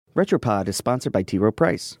Retropod is sponsored by T. Rowe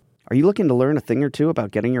Price. Are you looking to learn a thing or two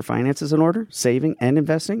about getting your finances in order, saving, and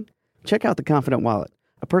investing? Check out The Confident Wallet,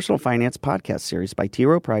 a personal finance podcast series by T.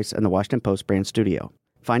 Rowe Price and the Washington Post brand studio.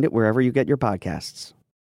 Find it wherever you get your podcasts.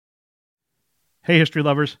 Hey, history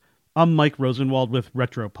lovers. I'm Mike Rosenwald with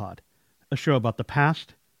Retropod, a show about the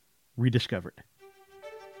past rediscovered.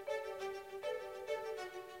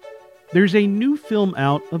 There's a new film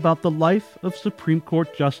out about the life of Supreme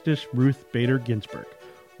Court Justice Ruth Bader Ginsburg,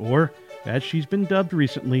 or, as she's been dubbed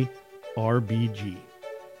recently, RBG.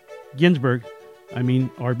 Ginsburg,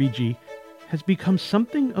 RBG, has become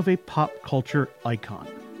something of a pop culture icon.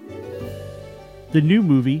 The new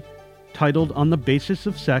movie, titled On the Basis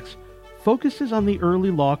of Sex, focuses on the early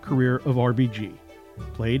law career of RBG,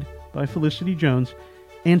 played by Felicity Jones,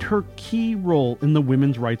 and her key role in the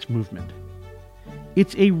women's rights movement.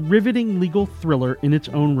 It's a riveting legal thriller in its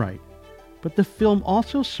own right, but the film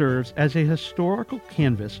also serves as a historical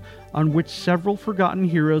canvas on which several forgotten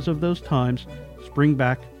heroes of those times spring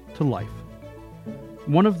back to life.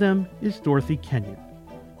 One of them is Dorothy Kenyon,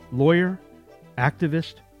 lawyer,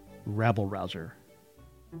 activist, rabble-rouser.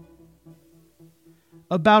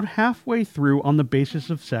 About halfway through On the Basis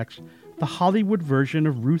of Sex, the Hollywood version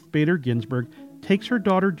of Ruth Bader Ginsburg takes her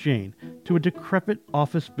daughter Jane to a decrepit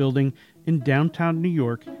office building in downtown New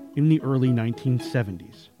York in the early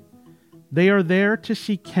 1970s. They are there to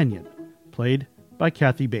see Kenyon, played by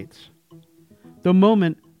Kathy Bates. The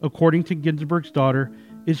moment, according to Ginsburg's daughter,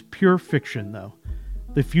 is pure fiction, though.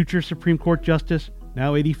 The future Supreme Court Justice,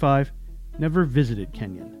 now 85, never visited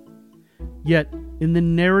Kenyon. Yet, in the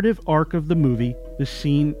narrative arc of the movie, the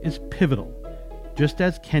scene is pivotal, just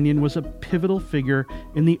as Kenyon was a pivotal figure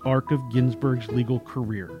in the arc of Ginsburg's legal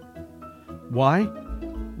career. Why?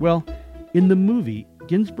 Well, in the movie,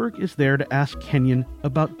 Ginsburg is there to ask Kenyon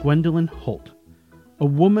about Gwendolyn Holt, a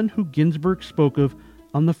woman who Ginsburg spoke of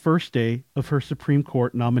on the first day of her Supreme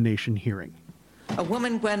Court nomination hearing. A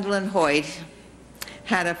woman, Gwendolyn Hoyt,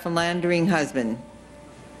 had a philandering husband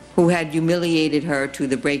who had humiliated her to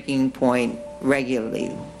the breaking point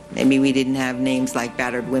regularly. Maybe we didn't have names like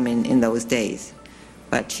battered women in those days,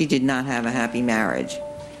 but she did not have a happy marriage.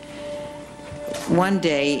 One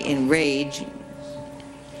day, in rage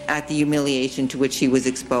at the humiliation to which she was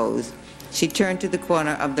exposed, she turned to the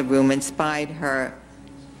corner of the room and spied her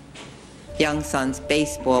young son's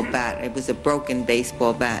baseball bat. It was a broken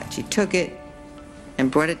baseball bat. She took it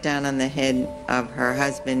and brought it down on the head of her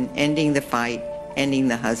husband, ending the fight, ending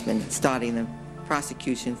the husband, starting the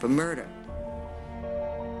prosecution for murder.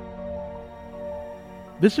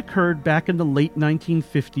 This occurred back in the late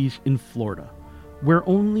 1950s in Florida, where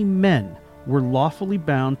only men were lawfully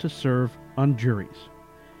bound to serve on juries.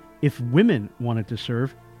 If women wanted to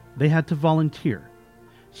serve, they had to volunteer.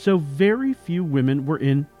 So very few women were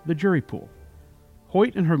in the jury pool.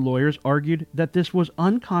 Hoyt and her lawyers argued that this was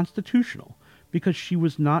unconstitutional because she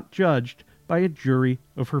was not judged by a jury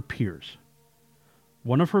of her peers.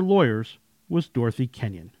 One of her lawyers was Dorothy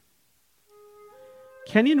Kenyon.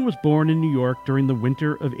 Kenyon was born in New York during the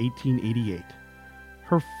winter of 1888.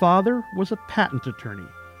 Her father was a patent attorney,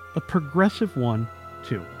 a progressive one,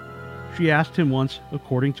 too. She asked him once,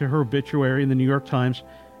 according to her obituary in the New York Times,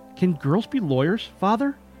 "Can girls be lawyers,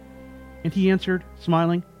 father?" And he answered,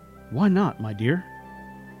 smiling, "Why not, my dear?"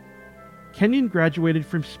 Kenyon graduated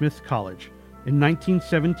from Smith College. In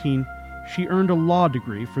 1917, she earned a law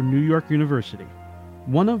degree from New York University,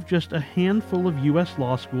 one of just a handful of U.S.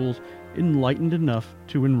 law schools enlightened enough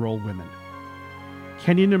to enroll women.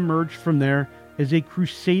 Kenyon emerged from there as a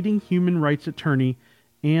crusading human rights attorney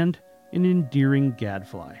and an endearing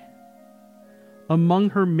gadfly. Among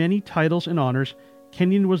her many titles and honors,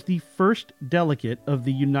 Kenyon was the first delegate of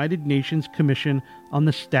the United Nations Commission on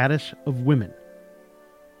the Status of Women.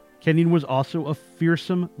 Kenyon was also a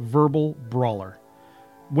fearsome verbal brawler.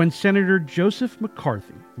 When Senator Joseph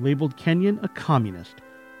McCarthy labeled Kenyon a communist,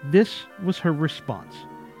 this was her response.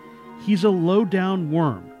 "He's a low-down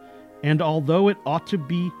worm, and although it ought to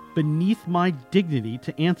be beneath my dignity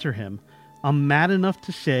to answer him, I'm mad enough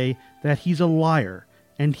to say that he's a liar,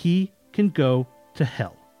 and he can go to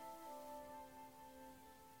hell."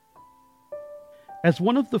 As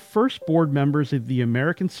one of the first board members of the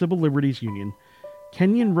American Civil Liberties Union,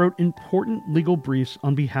 Kenyon wrote important legal briefs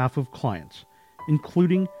on behalf of clients,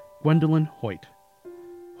 including Gwendolyn Hoyt.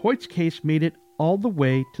 Hoyt's case made it all the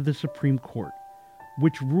way to the Supreme Court,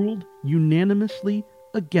 which ruled unanimously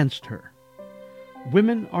against her.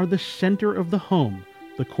 Women are the center of the home,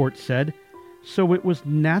 the court said, so it was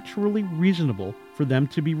naturally reasonable for them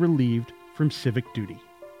to be relieved from civic duty.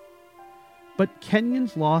 But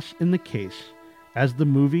Kenyon's loss in the case, as the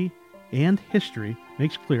movie and history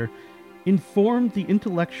makes clear, informed the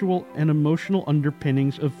intellectual and emotional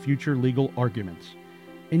underpinnings of future legal arguments,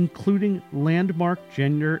 including landmark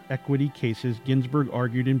gender equity cases Ginsburg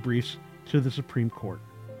argued in briefs to the Supreme Court.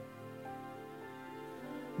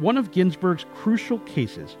 One of Ginsburg's crucial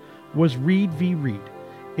cases was Reed v. Reed,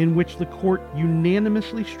 in which the court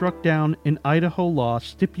unanimously struck down an Idaho law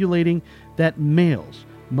stipulating that males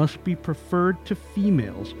must be preferred to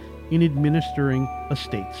females in administering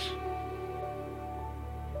estates.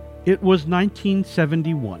 It was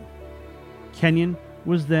 1971. Kenyon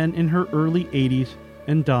was then in her early 80s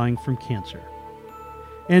and dying from cancer.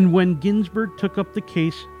 And when Ginsburg took up the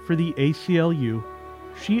case for the ACLU,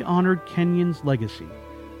 she honored Kenyon's legacy,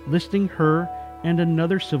 listing her and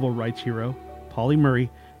another civil rights hero, Pauli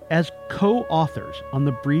Murray, as co-authors on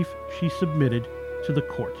the brief she submitted to the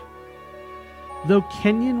court. Though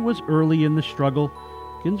Kenyon was early in the struggle,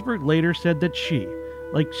 Ginsburg later said that she,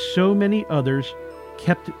 like so many others,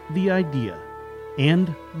 kept the idea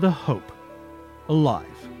and the hope alive.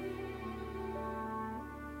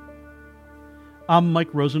 I'm Mike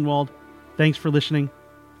Rosenwald. Thanks for listening.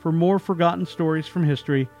 For more forgotten stories from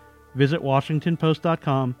history, visit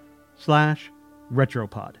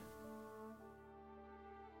WashingtonPost.com/retropod.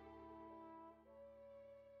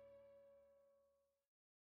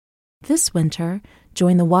 This winter,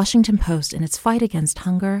 join the Washington Post in its fight against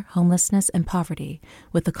hunger, homelessness, and poverty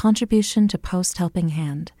with a contribution to Post Helping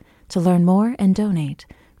Hand. To learn more and donate,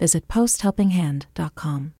 visit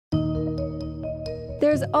posthelpinghand.com.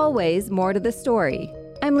 There's always more to the story.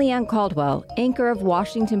 I'm Leanne Caldwell, anchor of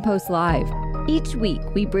Washington Post Live. Each week,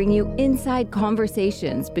 we bring you inside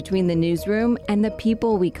conversations between the newsroom and the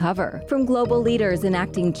people we cover. From global leaders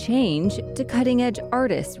enacting change to cutting-edge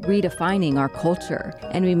artists redefining our culture.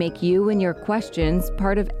 And we make you and your questions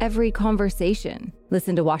part of every conversation.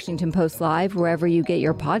 Listen to Washington Post Live wherever you get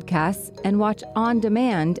your podcasts and watch on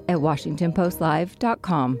demand at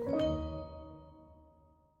WashingtonPostLive.com.